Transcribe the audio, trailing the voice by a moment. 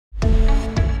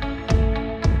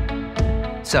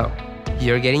So,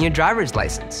 you're getting your driver's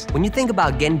license. When you think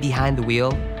about getting behind the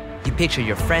wheel, you picture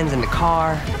your friends in the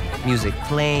car, music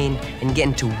playing, and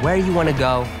getting to where you want to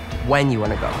go, when you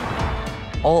want to go.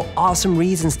 All awesome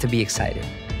reasons to be excited.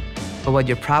 But what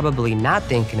you're probably not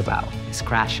thinking about is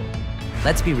crashing.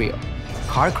 Let's be real.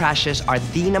 Car crashes are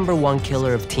the #1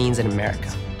 killer of teens in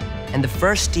America. And the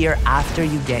first year after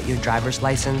you get your driver's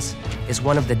license is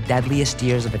one of the deadliest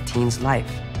years of a teen's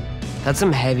life. That's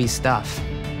some heavy stuff.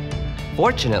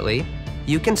 Fortunately,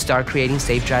 you can start creating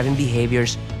safe driving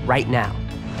behaviors right now.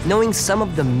 Knowing some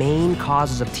of the main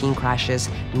causes of teen crashes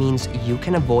means you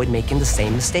can avoid making the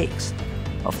same mistakes.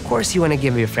 Of course, you want to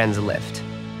give your friends a lift.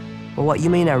 But what you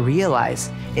may not realize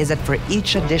is that for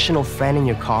each additional friend in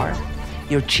your car,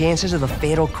 your chances of a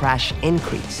fatal crash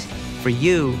increase. For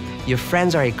you, your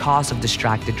friends are a cause of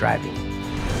distracted driving.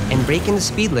 And breaking the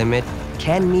speed limit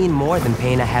can mean more than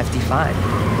paying a hefty fine.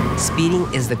 Speeding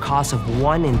is the cause of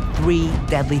 1 in 3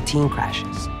 deadly teen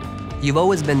crashes. You've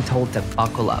always been told to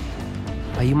buckle up,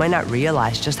 but you might not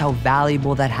realize just how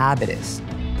valuable that habit is.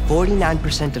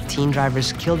 49% of teen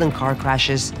drivers killed in car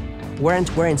crashes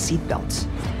weren't wearing seatbelts.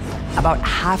 About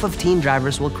half of teen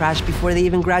drivers will crash before they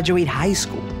even graduate high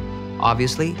school.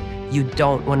 Obviously, you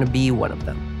don't want to be one of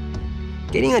them.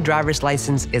 Getting a driver's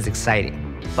license is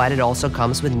exciting, but it also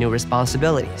comes with new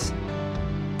responsibilities.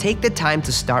 Take the time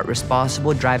to start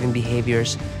responsible driving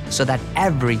behaviors so that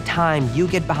every time you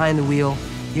get behind the wheel,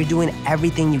 you're doing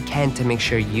everything you can to make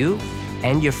sure you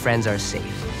and your friends are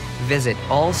safe. Visit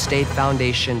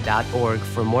allstatefoundation.org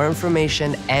for more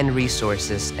information and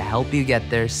resources to help you get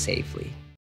there safely.